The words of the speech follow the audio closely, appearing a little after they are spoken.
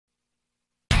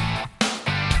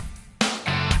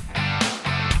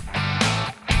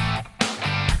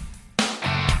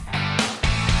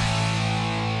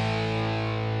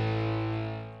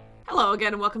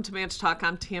again, and welcome to Manch Talk.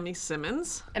 I'm Tammy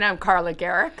Simmons. And I'm Carla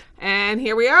Garrick. And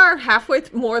here we are,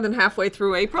 more than halfway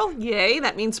through April. Yay,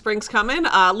 that means spring's coming.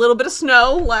 A little bit of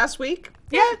snow last week.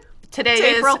 Yeah. Today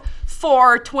is April.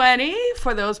 4/20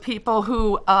 for those people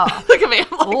who Look at me.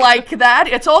 I'm like that.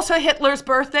 It's also Hitler's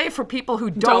birthday for people who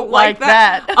don't like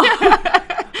that.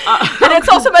 And it's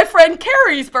also my friend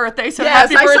Carrie's birthday, so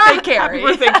happy birthday, Carrie.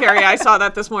 Happy birthday, Carrie. I saw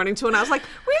that this morning, too, and I was like,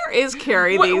 where is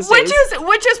Carrie these days?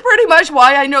 Which is pretty much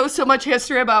why I know so much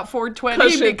history about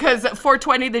 420, because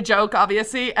 420, the joke,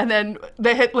 obviously, and then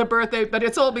the Hitler birthday, but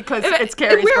it's all because it's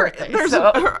Carrie's birthday. There's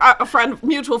a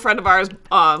mutual friend of ours,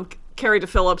 Carrie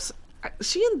DePhillips.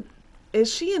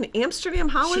 Is she in Amsterdam,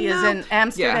 Holland She now? is in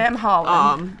Amsterdam,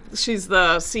 Holland. She's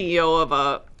the CEO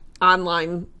of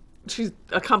she's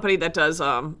a company that does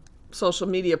social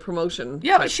media promotion.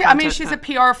 Yeah, she's a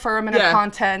PR firm and a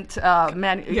content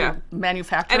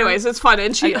manufacturer. Anyways, it's fun,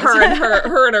 and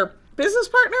her and her business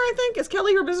partner, I think, is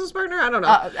Kelly her business partner? I don't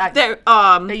know.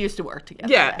 They used to work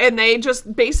together. Yeah, and they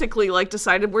just basically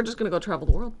decided we're just going to go travel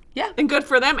the world. Yeah. And good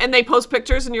for them. And they post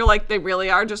pictures and you're like, they really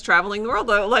are just traveling the world.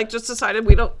 They just decided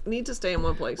we don't need to stay in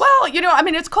one place. Well,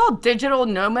 it's called digital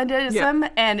nomadism,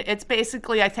 and it's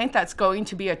basically, I think that's going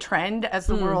to be a trend as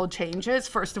the world changes.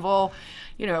 First of all,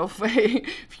 if you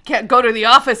can't go to the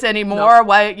office anymore,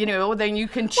 then you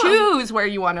can choose where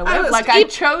you want to live. I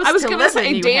chose to live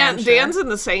in New Hampshire. Dan's in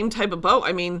the same type of boat.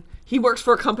 I mean, he works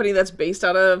for a company that's based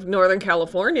out of Northern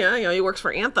California. He works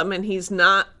for Anthem, and he's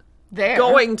not there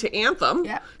going to Anthem.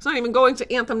 Yeah. He's not even going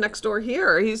to Anthem next door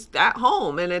here. He's at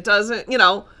home, and it doesn't,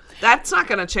 that's not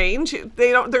going to change.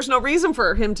 There's no reason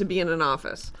for him to be in an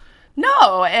office.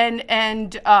 No,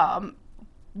 and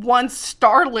once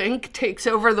Starlink takes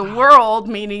over the world,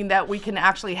 meaning that we can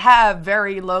actually have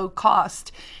very low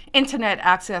cost internet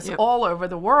access all over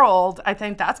the world, I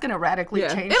think that's going to radically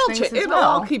change things as well. It'll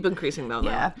all keep increasing though.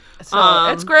 Yeah, so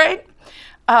it's great.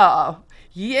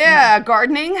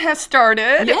 Gardening has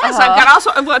started. Yes, I've got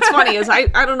also. What's funny is I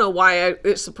don't know why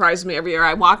it surprises me every year.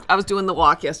 I was doing the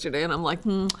walk yesterday, and I'm like,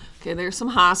 okay, there's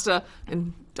some hosta,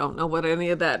 and don't know what any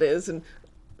of that is, and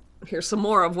here's some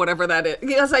more of whatever that is.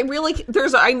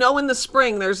 Because I know in the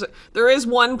spring there is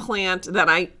one plant that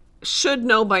I should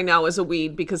know by now is a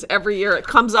weed, because every year it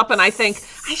comes up and I think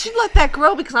I should let that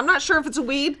grow because I'm not sure if it's a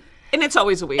weed, and it's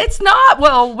always a weed. It's not.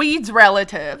 Well, weed's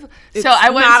relative. So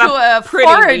I went to a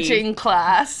foraging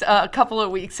class a couple of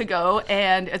weeks ago,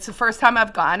 and it's the first time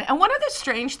I've gone. And one of the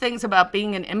strange things about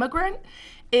being an immigrant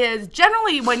is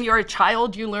generally when you're a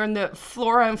child, you learn the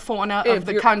flora and fauna of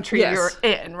the country you're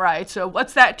in, right? So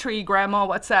what's that tree, Grandma?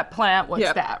 What's that plant?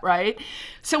 What's that, right?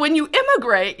 So when you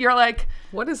immigrate, you're like,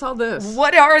 what is all this?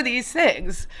 What are these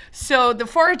things? So the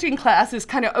foraging class is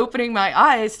kind of opening my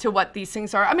eyes to what these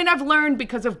things are. I mean, I've learned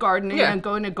because of gardening and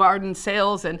going to garden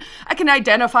sales, and I can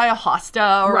identify a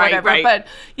hosta or whatever. Right. But,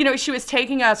 she was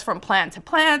taking us from plant to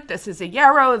plant. This is a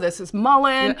yarrow. This is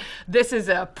mullein. Yeah. This is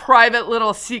a private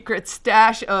little secret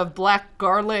stash of black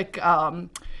garlic.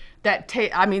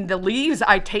 The leaves,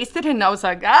 I tasted and I was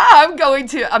like, I'm going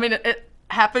to, it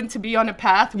happened to be on a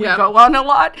path we go on a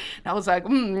lot. And I was like,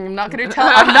 I'm not going to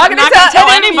tell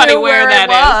anybody where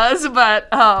that is. But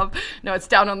no, it's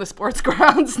down on the sports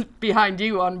grounds behind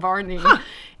you on Varney.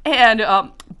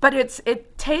 And but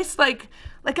it tastes like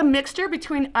a mixture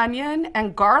between onion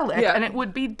and garlic, and it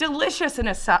would be delicious in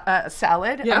a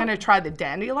salad. I'm going to try the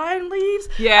dandelion leaves.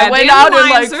 Yeah, I went out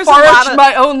and foraged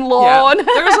my own lawn. Yeah.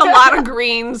 There's a lot of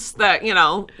greens that,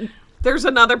 there's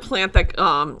another plant that,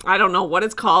 I don't know what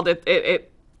it's called.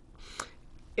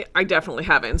 I definitely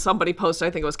have it. And somebody posted,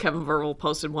 I think it was Kevin Verwil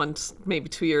posted once, maybe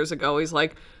 2 years ago. He's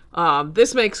like,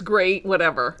 this makes great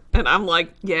whatever. And I'm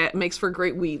like, yeah, it makes for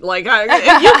great wheat. Like, you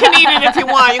can eat it if you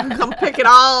want. You can come pick it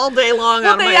all day long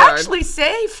out of my yard. They actually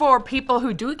say for people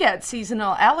who do get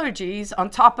seasonal allergies, on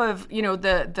top of,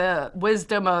 the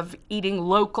wisdom of eating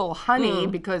local honey,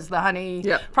 because the honey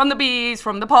from the bees,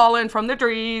 from the pollen, from the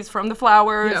trees, from the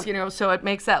flowers, so it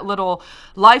makes that little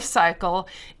life cycle,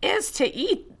 is to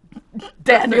eat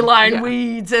dandelion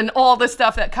weeds and all the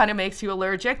stuff that kind of makes you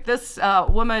allergic. This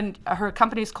woman, her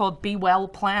company's called Be Well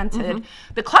Planted.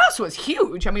 The class was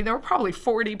huge. I mean, there were probably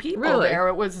 40 people there.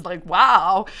 It was like,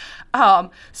 wow.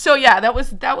 So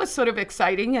that was sort of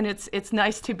exciting, and it's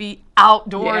nice to be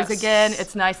outdoors again.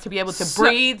 It's nice to be able to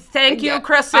breathe. Thank you,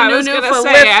 Chris Sununu, for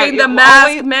lifting the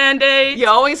mask mandate. You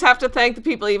always have to thank the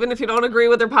people, even if you don't agree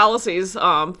with their policies.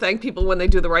 Thank people when they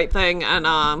do the right thing.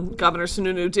 And Governor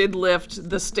Sununu did lift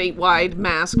the statewide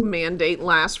mask mandate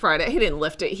last Friday. He didn't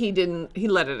lift it. He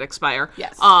let it expire.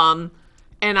 Yes.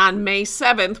 And on May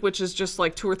 7th, which is just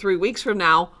like 2 or 3 weeks from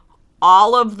now,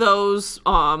 all of those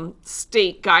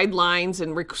state guidelines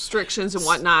and restrictions and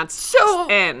whatnot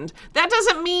end. That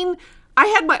doesn't mean. I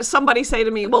had somebody say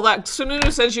to me, well, that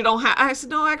Sununu says you don't have. I said,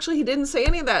 no, actually, he didn't say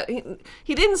any of that.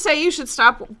 He didn't say you should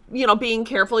stop, being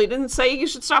careful. He didn't say you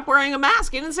should stop wearing a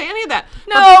mask. He didn't say any of that.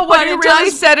 No, what he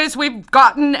really said is we've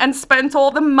gotten and spent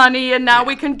all the money, and now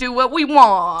we can do what we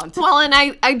want. Well, and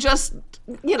I just,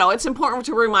 it's important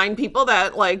to remind people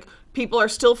that, like, people are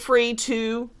still free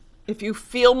to, if you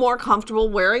feel more comfortable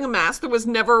wearing a mask. There was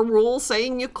never a rule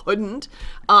saying you couldn't.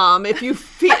 If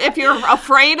you're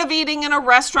afraid of eating in a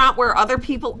restaurant where other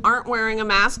people aren't wearing a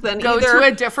mask, then go either to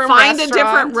a different find restaurant. a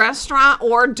different restaurant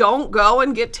or don't go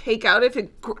and get takeout.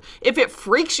 If it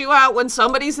freaks you out when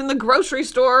somebody's in the grocery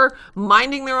store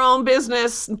minding their own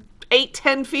business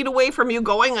 8-10 feet away from you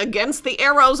going against the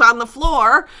arrows on the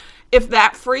floor, if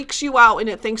that freaks you out and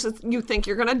you think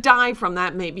you're going to die from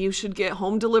that, maybe you should get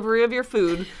home delivery of your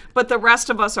food. But the rest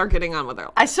of us are getting on with our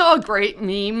lives. I saw a great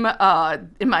meme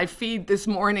in my feed this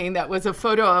morning that was a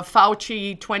photo of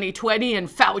Fauci 2020 and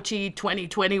Fauci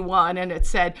 2021. And it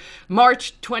said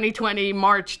March 2020,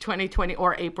 March 2020,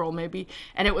 or April maybe.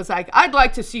 And it was like, I'd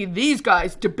like to see these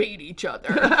guys debate each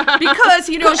other. Because,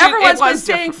 everyone's been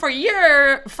saying for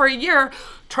a year,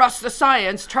 trust the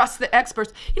science, trust the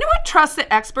experts. You know what trust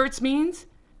the experts means?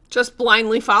 Just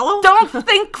blindly follow? Don't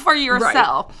think for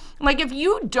yourself. Right. Like, if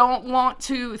you don't want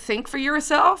to think for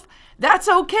yourself, that's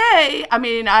okay. I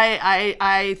mean,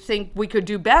 I think we could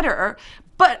do better.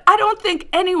 But I don't think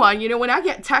anyone, when I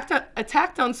get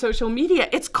attacked on social media,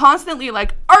 it's constantly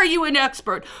like, are you an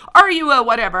expert? Are you a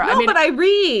whatever? No, but I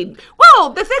read. Well,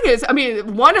 the thing is,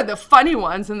 one of the funny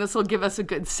ones, and this will give us a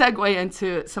good segue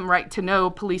into some right to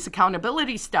know police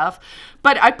accountability stuff,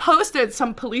 but I posted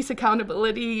some police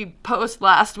accountability post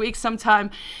last week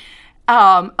sometime.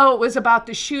 It was about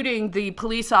the shooting, the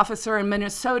police officer in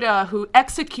Minnesota who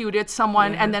executed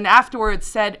someone and then afterwards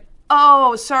said,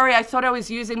 oh, sorry, I thought I was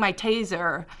using my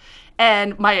taser.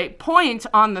 And my point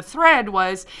on the thread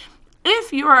was,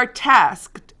 if you are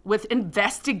tasked with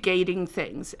investigating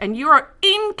things and you are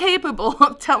incapable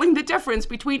of telling the difference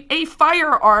between a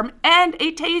firearm and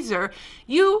a taser,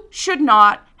 you should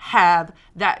not have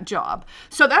that job.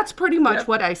 So that's pretty much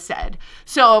what I said.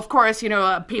 So, of course,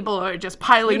 people are just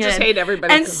piling in. You just hate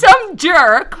everybody. And some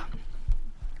jerk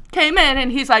came in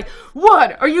and he's like,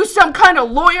 what? Are you some kind of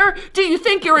lawyer? Do you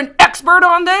think you're an expert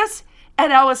on this?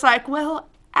 And I was like, well,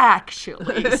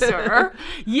 actually, sir,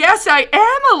 yes, I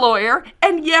am a lawyer.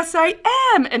 And yes, I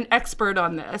am an expert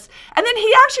on this. And then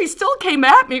he actually still came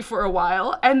at me for a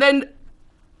while. And then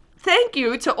thank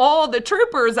you to all the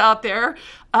troopers out there,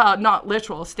 not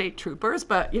literal state troopers,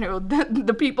 but,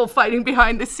 the people fighting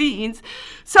behind the scenes.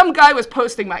 Some guy was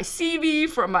posting my CV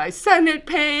from my Senate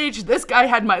page. This guy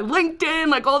had my LinkedIn.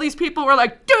 Like, all these people were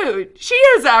like, dude, she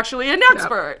is actually an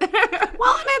expert. Yep.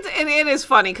 Well, and it is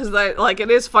funny because, it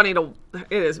is funny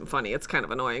it isn't funny. It's kind of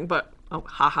annoying, but,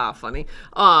 funny.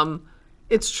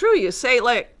 It's true. You say,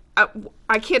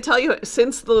 I can't tell you,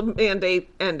 since the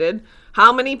mandate ended,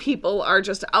 how many people are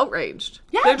just outraged.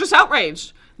 Yeah. They're just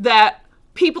outraged that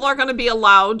people are going to be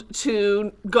allowed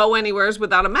to go anywhere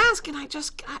without a mask. And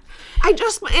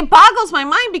it boggles my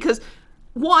mind because,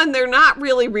 one, they're not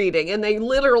really reading and they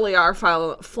literally are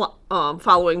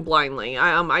following blindly.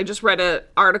 I just read an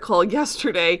article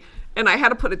yesterday and I had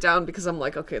to put it down because I'm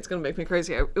like, okay, it's going to make me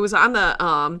crazy. It was on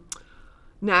the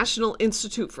National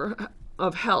Institute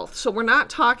of Health. So we're not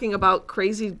talking about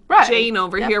crazy Jane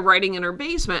over here writing in her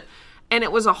basement. And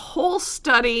it was a whole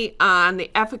study on the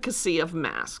efficacy of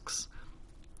masks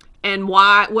and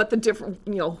what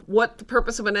the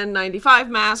purpose of an N95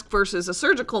 mask versus a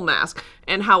surgical mask,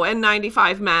 and how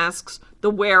N95 masks, the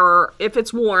wearer, if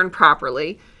it's worn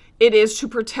properly, it is to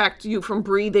protect you from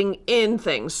breathing in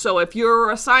things. So if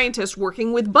you're a scientist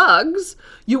working with bugs,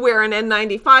 you wear an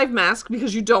N95 mask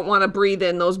because you don't want to breathe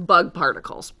in those bug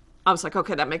particles. I was like,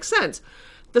 okay, that makes sense.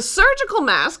 The surgical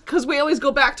mask, because we always go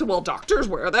back to, well, doctors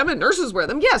wear them and nurses wear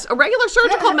them. Yes, a regular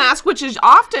surgical mask, which is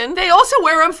often... They also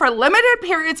wear them for limited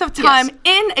periods of time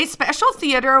in a special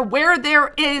theater where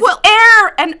there is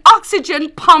air and oxygen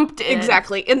pumped in.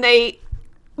 Exactly.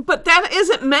 But that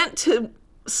isn't meant to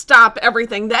stop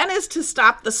everything. That is to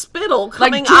stop the spittle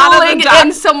coming out of the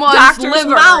in someone's doctor's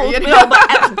liver,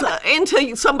 mouth,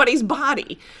 into somebody's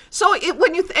body. So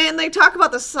and they talk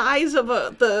about the size of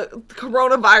the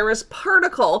coronavirus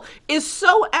particle is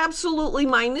so absolutely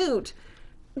minute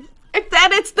that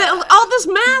it's all these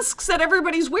masks that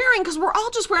everybody's wearing, because we're all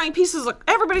just wearing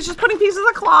everybody's just putting pieces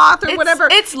of cloth or whatever.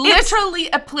 It's literally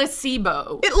a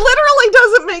placebo. It literally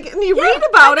doesn't make it, and you read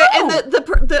about it, and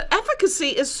the efficacy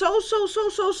is so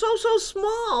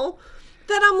small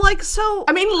that I'm like, so...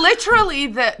 I mean, literally,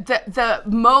 the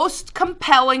most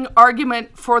compelling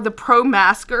argument for the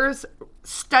pro-maskers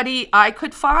study I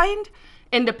could find,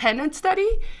 independent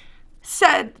study,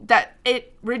 said that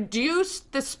it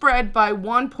reduced the spread by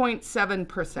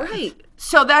 1.7%. Right.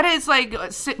 So that is like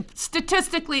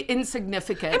statistically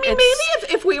insignificant. I mean,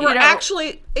 maybe if we were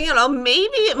actually, maybe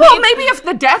it maybe if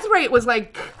the death rate was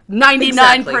like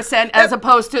 99% as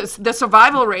opposed to the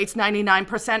survival rate's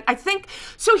 99%. I think,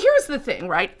 so here's the thing,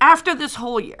 right? After this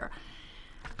whole year,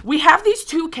 we have these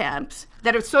two camps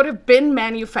that have sort of been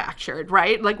manufactured,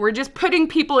 right? Like we're just putting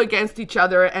people against each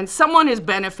other and someone is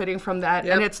benefiting from that.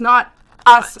 Yep. And it's not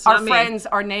us, our friends,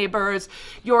 our neighbors,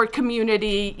 your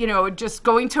community, just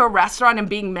going to a restaurant and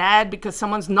being mad because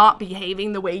someone's not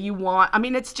behaving the way you want. I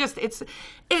mean, it's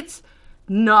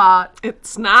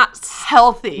not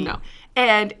healthy. No.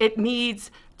 And it needs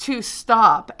to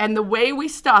stop. And the way we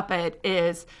stop it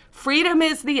is freedom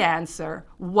is the answer.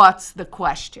 What's the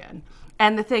question?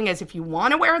 And the thing is, if you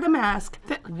want to wear the mask,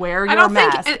 wear your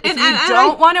mask. If you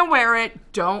don't want to wear it,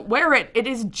 don't wear it. It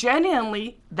is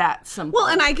genuinely that simple. Well,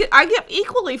 and I get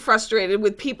equally frustrated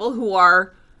with people who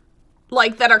are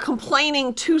that are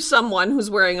complaining to someone who's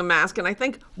wearing a mask. And I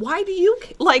think, why do you,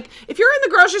 if you're in the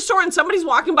grocery store and somebody's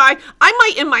walking by, I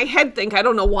might in my head think, I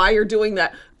don't know why you're doing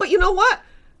that. But you know what?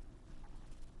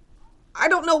 I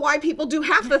don't know why people do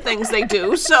half the things they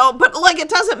do. So, but it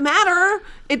doesn't matter.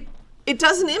 It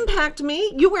doesn't impact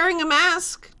me. You wearing a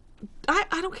mask, I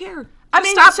don't care. I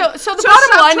mean, so the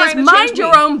bottom line is mind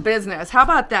your own business. How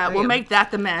about that? We'll make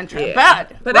that the mantra. Yeah.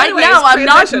 But right now, I'm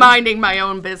not minding my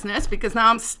own business because now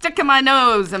I'm sticking my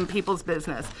nose in people's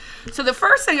business. So the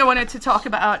first thing I wanted to talk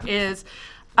about is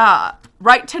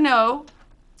right to know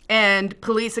and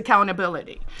police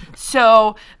accountability.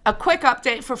 So a quick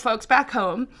update for folks back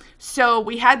home. So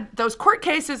we had those court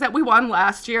cases that we won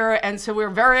last year, and so we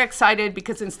were very excited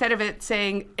because instead of it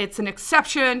saying it's an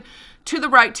exception to the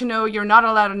right to know, you're not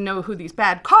allowed to know who these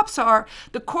bad cops are,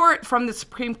 the court from the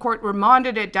Supreme Court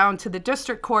remanded it down to the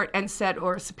district court and said,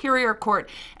 or superior court,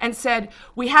 and said,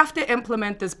 we have to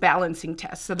implement this balancing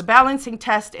test. So the balancing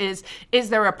test is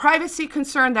there a privacy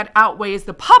concern that outweighs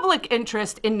the public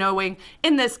interest in knowing,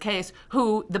 in this case,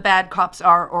 who the bad cops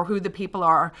are or who the people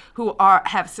are who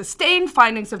have sustained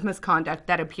findings of misconduct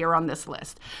that appear on this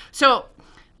list. So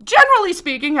generally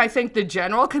speaking, I think the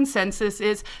general consensus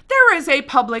is there is a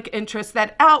public interest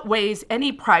that outweighs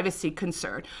any privacy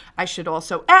concern. I should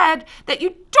also add that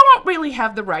you don't really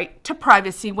have the right to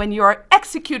privacy when you're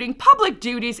executing public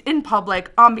duties in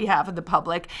public on behalf of the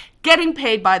public, getting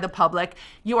paid by the public.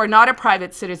 You are not a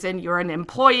private citizen. You're an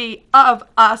employee of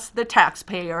us, the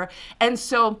taxpayer. And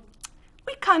so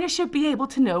we kind of should be able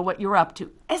to know what you're up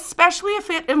to, especially if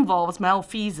it involves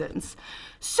malfeasance.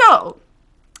 So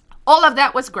all of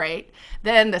that was great.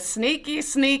 Then the sneaky,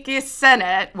 sneaky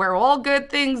Senate, where all good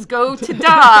things go to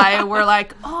die, we're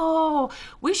like, oh,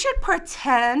 we should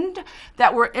pretend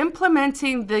that we're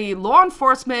implementing the Law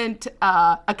Enforcement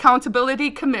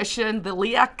Accountability Commission, the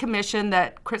LEAC Commission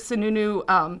that Chris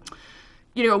Sununu,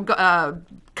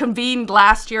 convened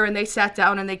last year, and they sat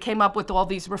down and they came up with all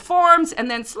these reforms, and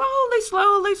then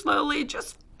slowly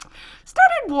just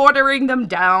started watering them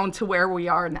down to where we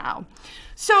are now.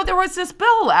 So there was this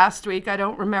bill last week, I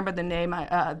don't remember the name,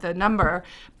 the number,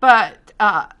 but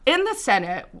in the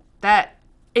Senate that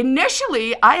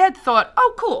initially I had thought,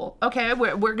 oh, cool, okay,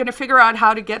 we're going to figure out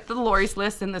how to get the Laurie's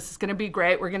list, and this is going to be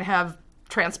great. We're going to have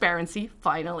transparency,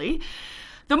 finally.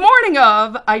 The morning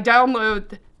of, I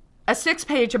download a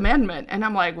 6-page amendment, and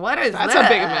I'm like, what is this? That's a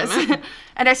big amendment.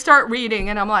 And I start reading,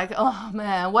 and I'm like, oh,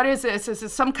 man, what is this? This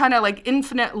is some kind of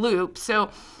infinite loop. So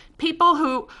people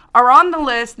who are on the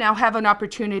list now have an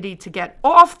opportunity to get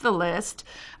off the list,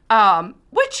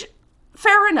 which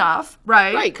fair enough,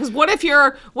 right? Right, because what if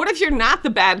you're not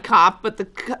the bad cop, but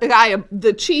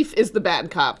the chief is the bad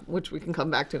cop, which we can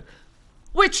come back to.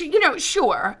 Which,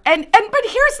 sure. But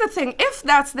here's the thing. If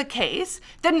that's the case,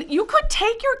 then you could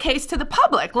take your case to the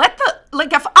public.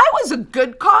 If I was a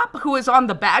good cop who is on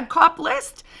the bad cop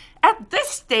list, at this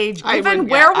stage, given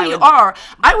where we are,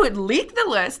 I would leak the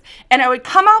list and I would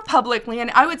come out publicly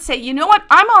and I would say, you know what,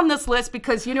 I'm on this list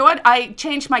because, you know what, I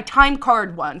changed my time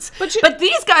card once. But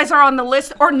these guys are on the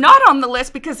list or not on the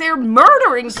list because they're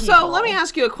murdering people. So let me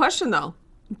ask you a question, though.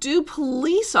 Do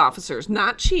police officers,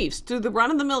 not chiefs, do the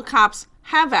run-of-the-mill cops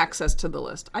have access to the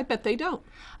list. I bet they don't.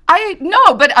 I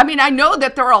know, but I mean, I know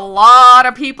that there are a lot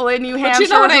of people in New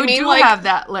Hampshire who do have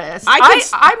that list.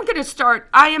 I am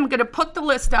going to put the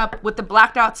list up with the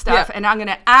blacked out stuff, and I'm going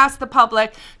to ask the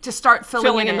public to start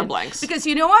filling in the blanks. Because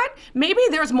you know what? Maybe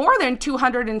there's more than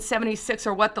 276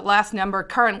 or what the last number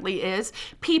currently is,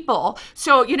 people.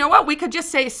 So you know what? We could just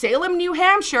say Salem, New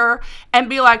Hampshire, and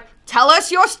be like, tell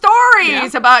us your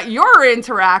stories about your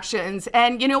interactions.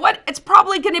 And you know what? It's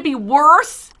probably going to be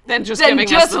worse than just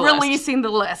releasing the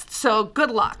list. So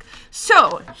good luck.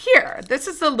 So here, this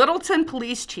is the Littleton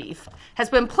police chief,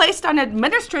 has been placed on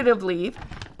administrative leave,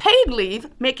 paid leave,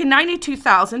 making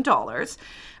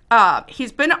 $92,000.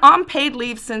 He's been on paid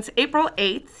leave since April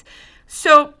 8th.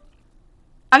 So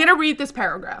I'm going to read this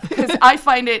paragraph because I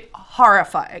find it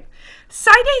horrifying.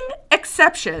 Citing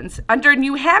exceptions under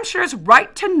New Hampshire's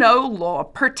right-to-know law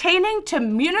pertaining to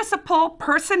municipal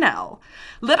personnel,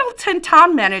 Littleton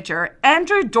Town Manager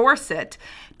Andrew Dorset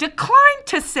declined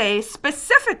to say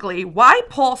specifically why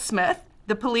Paul Smith,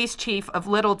 the police chief of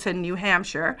Littleton, New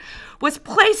Hampshire, was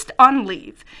placed on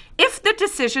leave. If the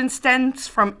decision stems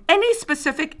from any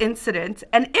specific incident,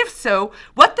 and if so,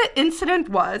 what the incident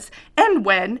was and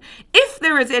when, if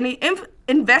there is any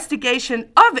investigation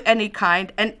of any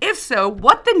kind, and if so,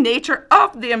 what the nature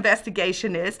of the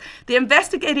investigation is, the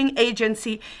investigating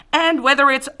agency, and whether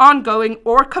it's ongoing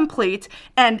or complete,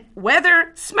 and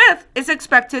whether Smith is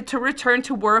expected to return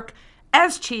to work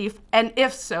as chief, and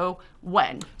if so,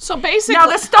 when. So basically, now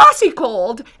the Stasi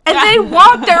called, and they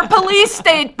want their police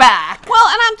state back. Well,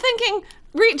 and I'm thinking,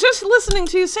 just listening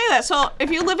to you say that, so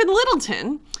if you live in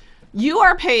Littleton, you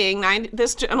are paying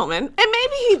this gentleman, and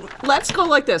maybe let's go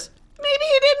like this. Maybe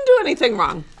he didn't do anything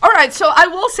wrong. All right, so I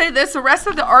will say this. The rest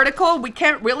of the article, we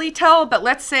can't really tell, but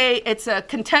let's say it's a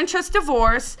contentious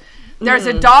divorce. There's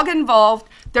a dog involved.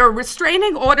 There are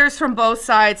restraining orders from both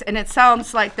sides, and it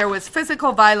sounds like there was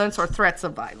physical violence or threats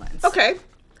of violence. Okay.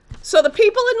 So the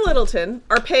people in Littleton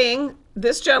are paying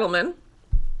this gentleman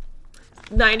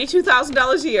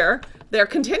 $92,000 a year. They're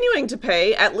continuing to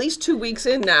pay at least 2 weeks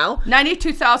in now.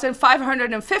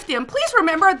 $92,550. And please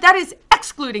remember, that is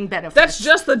excluding benefits. That's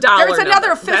just the dollar. There's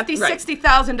another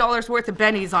 $50,000-$60,000 worth of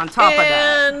bennies on top of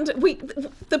that. And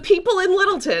the people in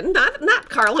Littleton, not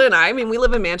Carla and I mean, we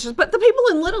live in Manchester, but the people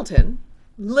in Littleton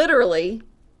literally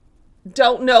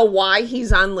don't know why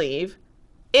he's on leave,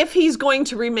 if he's going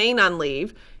to remain on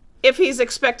leave, if he's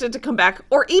expected to come back,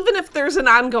 or even if there's an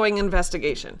ongoing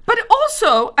investigation. But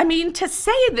also, I mean, to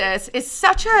say this is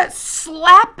such a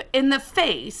slap in the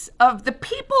face of the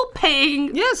people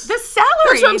paying the salaries.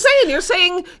 That's what I'm saying. You're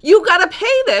saying you got to pay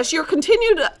this. You're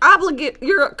continuing to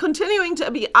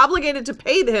be obligated to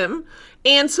pay him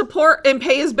and support and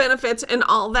pay his benefits and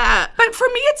all that. But for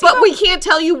me, we can't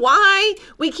tell you why.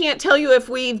 We can't tell you if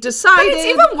we've decided. But it's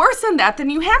even worse than that. The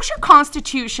New Hampshire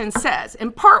Constitution says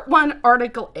in Part 1,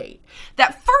 Article 8,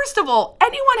 that first of all,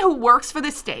 anyone who works for the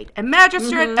state, a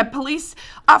magistrate, a police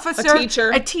officer,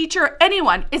 a teacher,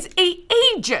 anyone, is an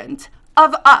agent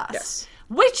of us. Yes.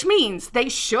 Which means they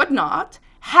should not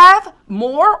have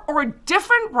more or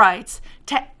different rights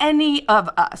to any of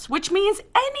us, which means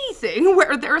anything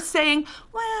where they're saying,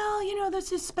 well, you know,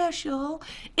 this is special,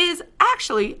 is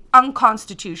actually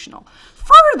unconstitutional.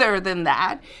 Further than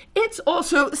that, it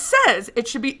also says it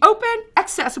should be open,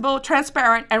 accessible,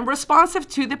 transparent, and responsive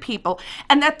to the people,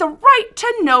 and that the right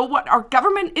to know what our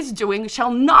government is doing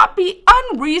shall not be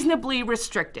unreasonably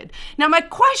restricted. Now, my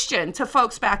question to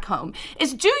folks back home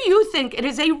is, do you think it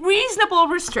is a reasonable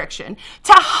restriction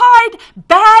to hide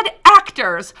bad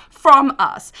actors from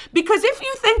us? Because if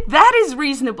you think that is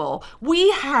reasonable, we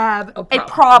have a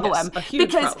problem. Yes, a huge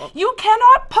because problem. You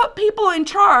cannot put people in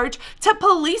charge to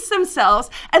police themselves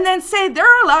and then say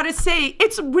they're allowed to say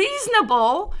it's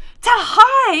reasonable to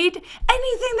hide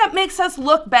anything that makes us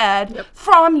look bad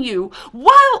from you,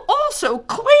 while also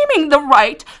claiming the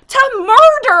right to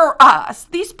murder us.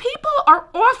 These people are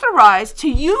authorized to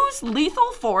use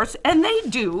lethal force, and they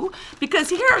do, because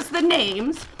here's the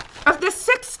names of the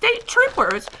 6 state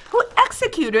troopers who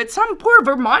executed some poor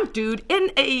Vermont dude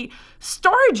in a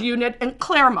storage unit in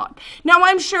Claremont. Now,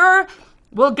 I'm sure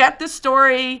we'll get the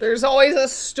story. There's always a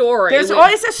story.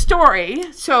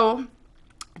 So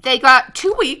they got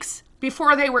 2 weeks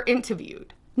before they were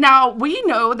interviewed. Now, we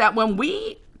know that when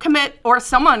we commit or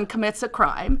someone commits a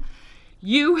crime,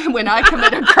 when I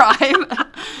commit a crime,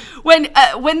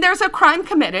 when there's a crime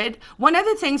committed, one of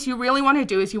the things you really want to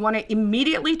do is you want to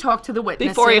immediately talk to the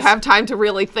witnesses. Before you have time to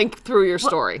really think through your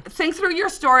story. Think through your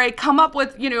story, come up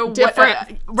with,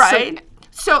 different, right?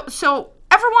 So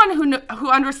everyone who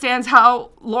understands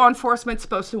how law enforcement's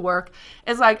supposed to work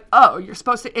is like, oh, you're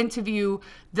supposed to interview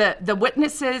the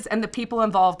witnesses and the people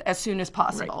involved as soon as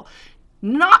possible.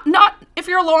 Right. Not if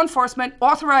you're law enforcement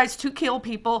authorized to kill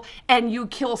people and you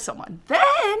kill someone.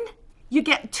 Then you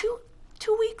get two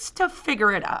weeks to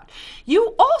figure it out.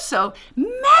 You also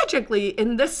magically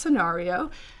in this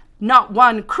scenario, not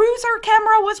one cruiser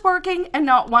camera was working and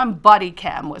not one body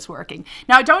cam was working.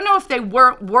 Now, I don't know if they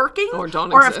weren't working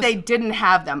or if they didn't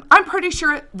have them. I'm pretty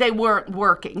sure they weren't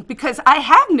working because I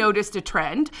have noticed a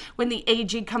trend when the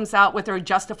AG comes out with their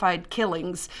justified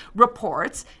killings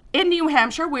reports. In New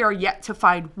Hampshire, we are yet to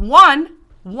find one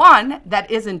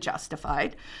that isn't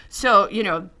justified. So,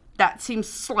 that seems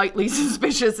slightly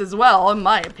suspicious as well, in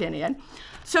my opinion.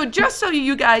 So just so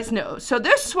you guys know, so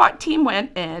this SWAT team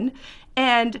went in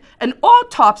and an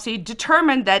autopsy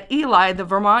determined that Eli, the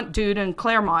Vermont dude in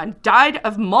Claremont, died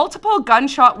of multiple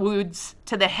gunshot wounds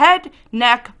to the head,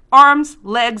 neck, arms,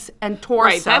 legs, and torso.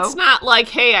 Right, that's not like,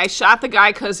 hey, I shot the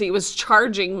guy because he was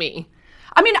charging me.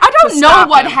 I mean, I don't know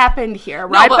what happened here,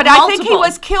 right? No, but I think he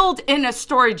was killed in a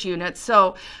storage unit.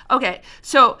 So, okay.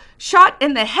 So, shot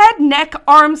in the head, neck,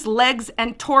 arms, legs,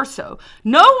 and torso.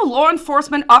 No law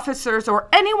enforcement officers or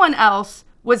anyone else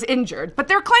was injured, but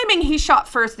they're claiming he shot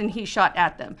first and he shot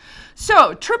at them.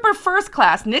 So, Trooper First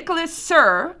Class Nicholas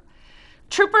Sir,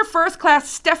 Trooper First Class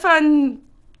Stefan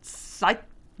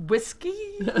Whiskey,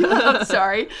 I'm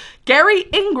sorry, Gary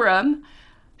Ingram,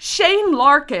 Shane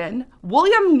Larkin,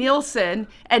 William Nielsen,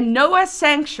 and Noah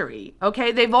Sanctuary.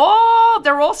 Okay, they're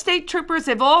all state troopers.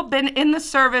 They've all been in the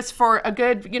service for a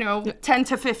good, 10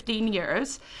 to 15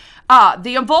 years.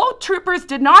 The involved troopers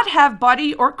did not have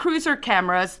body or cruiser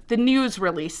cameras, the news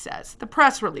release says, the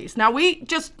press release. Now, we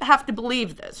just have to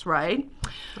believe this, right?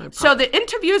 So the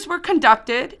interviews were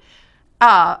conducted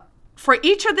for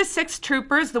each of the 6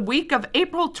 troopers the week of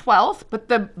April 12th, but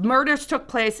the murders took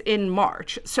place in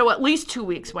March. So at least 2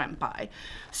 weeks went by.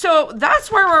 So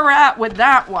that's where we're at with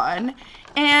that one.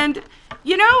 And,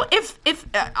 if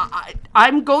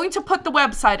I'm going to put the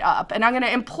website up and I'm going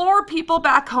to implore people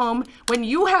back home when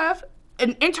you have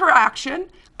an interaction,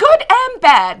 good and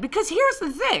bad, because here's the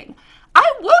thing.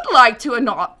 I would like to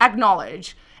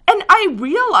acknowledge, and I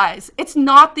realize it's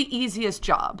not the easiest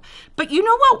job. But you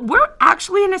know what? We're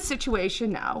actually in a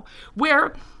situation now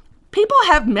where people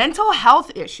have mental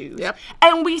health issues. Yep.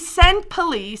 And we send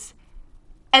police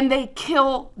and they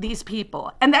kill these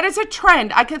people. And that is a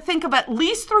trend. I could think of at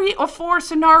least 3 or 4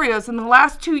 scenarios in the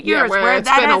last 2 years where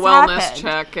that has happened. It's been a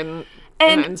wellness check and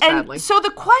ends badly. So the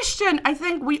question I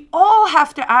think we all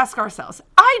have to ask ourselves,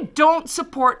 I don't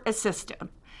support a system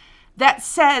that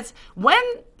says when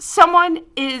someone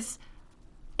is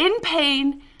in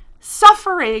pain,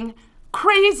 suffering,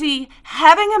 crazy,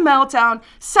 having a meltdown,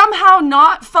 somehow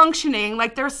not functioning,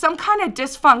 like there's some kind of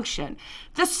dysfunction.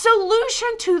 The solution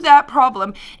to that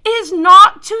problem is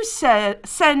not to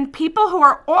send people who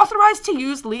are authorized to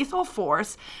use lethal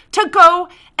force to go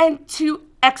and to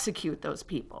execute those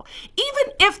people.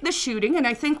 Even if the shooting, and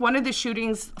I think one of the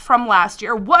shootings from last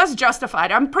year was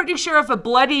justified. I'm pretty sure if a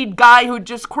bloodied guy who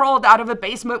just crawled out of a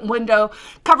basement window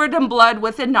covered in blood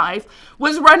with a knife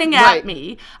was running at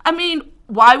me, I mean,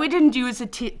 why we didn't use a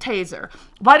taser?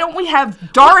 Why don't we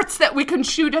have darts that we can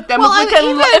shoot at them?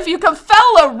 If you can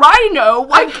fell a rhino,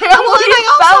 why can't we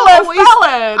fell a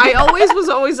felon? I was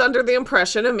always under the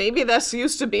impression, and maybe this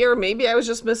used to be, or maybe I was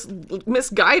just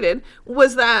misguided,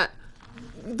 was that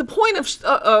the point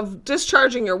of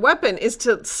discharging your weapon is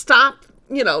to stop,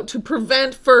 to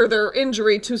prevent further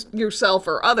injury to yourself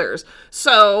or others.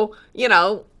 So,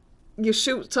 you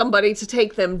shoot somebody to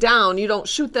take them down. You don't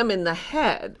shoot them in the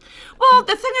head. Well,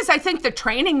 the thing is, I think the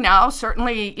training now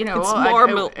certainly, it's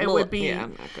more it would be. Yeah,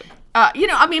 not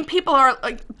good. People are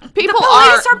like the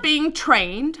police are being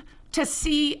trained to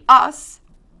see us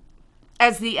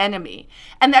as the enemy.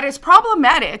 And that is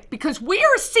problematic because we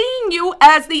are seeing you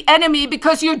as the enemy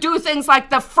because you do things like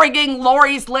the frigging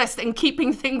Laurie's list and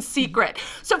keeping things secret.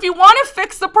 So if you want to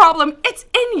fix the problem, it's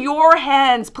in your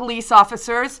hands, police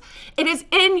officers. It is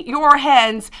in your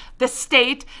hands, the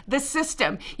state, the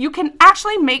system. You can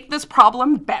actually make this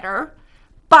problem better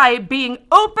by being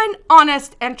open,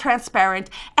 honest, and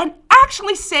transparent and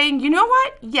actually saying, you know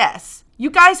what? Yes. You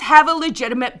guys have a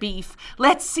legitimate beef.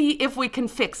 Let's see if we can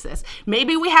fix this.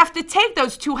 Maybe we have to take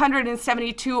those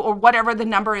 272 or whatever the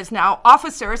number is now,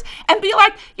 officers, and be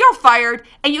like, you're fired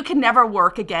and you can never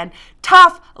work again.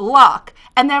 Tough luck.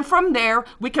 And then from there,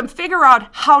 we can figure out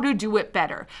how to do it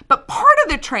better. But part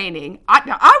of the training,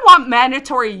 I want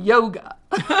mandatory yoga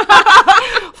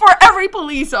for every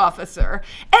police officer.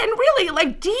 And really,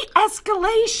 like,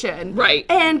 de-escalation. Right.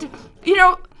 And,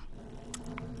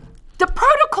 the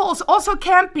protocols also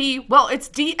can't be, well, it's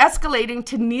de-escalating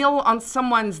to kneel on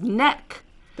someone's neck.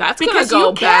 That's going to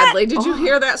go badly. Did you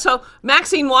hear that? So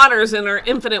Maxine Waters, in her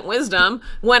infinite wisdom,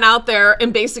 went out there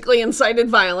and basically incited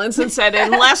violence and said,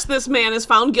 unless this man is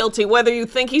found guilty, whether you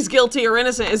think he's guilty or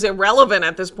innocent is irrelevant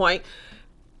at this point.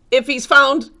 If he's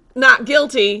found not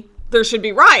guilty, there should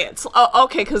be riots.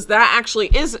 Okay, because that actually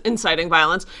is inciting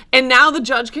violence. And now the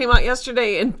judge came out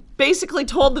yesterday and basically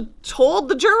told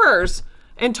the jurors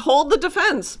and told the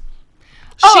defense,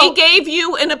 she gave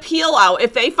you an appeal out.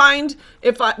 If they find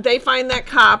that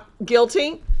cop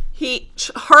guilty,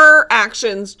 her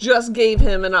actions just gave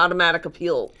him an automatic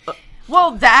appeal.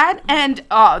 Well, that, and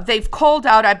they've called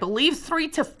out, I believe,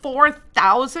 3,000 to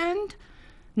 4,000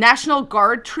 National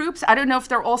Guard troops. I don't know if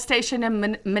they're all stationed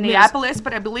in Minneapolis,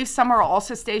 but I believe some are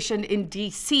also stationed in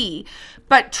D.C.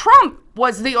 But Trump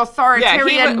was the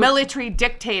authoritarian military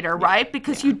dictator, right?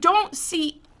 Because you don't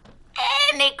see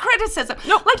any criticism.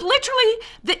 No. Like, literally,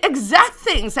 the exact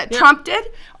things that Trump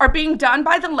did are being done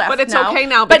by the left now. But it's okay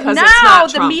now because it's not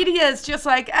Trump. The media is just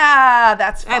like,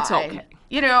 that's fine. That's okay.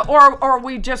 You know, or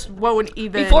we just won't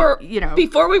even,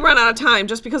 Before we run out of time,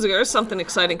 just because there is something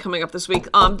exciting coming up this week.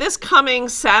 This coming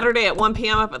Saturday at 1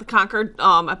 p.m. up at the Concord,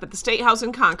 up at the State House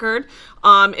in Concord,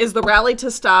 is the Rally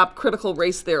to Stop Critical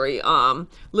Race Theory.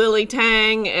 Lily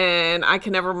Tang and I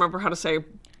can never remember how to say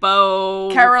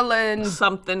Carolyn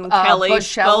Kelly,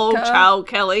 Chow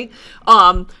Kelly,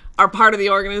 are part of the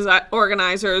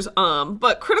organizers.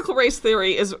 But critical race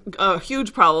theory is a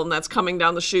huge problem that's coming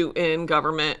down the chute in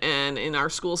government and in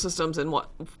our school systems and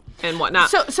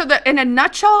whatnot. So in a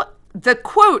nutshell, the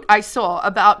quote I saw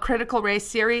about critical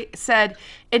race theory said,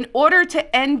 in order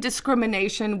to end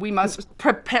discrimination, we must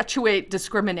perpetuate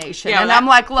discrimination. Yeah, and I'm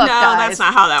like, look, guys. No, that's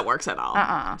not how that works at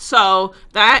all. So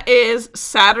that is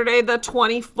Saturday the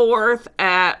 24th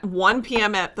at 1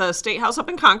 p.m. at the State House up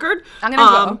in Concord. I'm going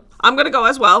to go. I'm going to go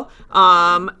as well.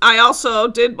 I also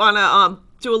did want to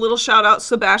do a little shout out.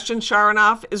 Sebastian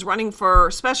Sharonoff is running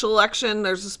for special election.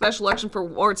 There's a special election for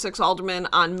Ward 6 Alderman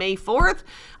on May 4th.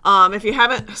 If you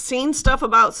haven't seen stuff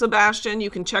about Sebastian,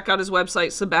 you can check out his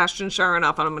website, Sebastian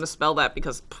Sharonoff, and I'm going to spell that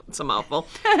because it's a mouthful.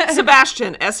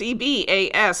 Sebastian, Sebastion,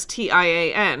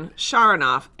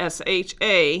 Sharonoff,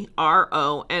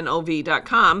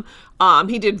 SHARONOV.com.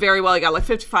 He did very well. He got like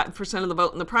 55% of the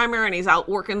vote in the primary, and he's out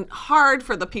working hard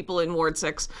for the people in Ward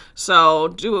 6. So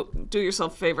do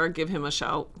yourself a favor, give him a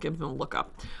shout, give him a look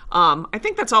up. I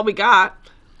think that's all we got.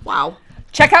 Wow.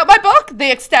 Check out my book, The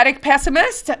Ecstatic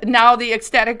Pessimist, now The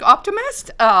Ecstatic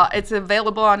Optimist. It's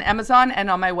available on Amazon and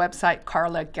on my website,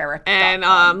 carlagarrett.com.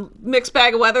 And mixed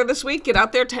bag of weather this week. Get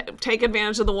out there, take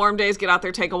advantage of the warm days. Get out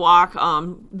there, take a walk,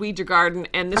 weed your garden.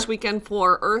 And this weekend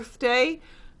for Earth Day,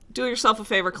 do yourself a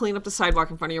favor, clean up the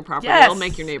sidewalk in front of your property. Yes. It'll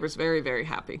make your neighbors very, very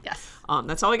happy. Yes.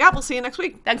 That's all we got. We'll see you next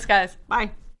week. Thanks, guys.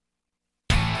 Bye.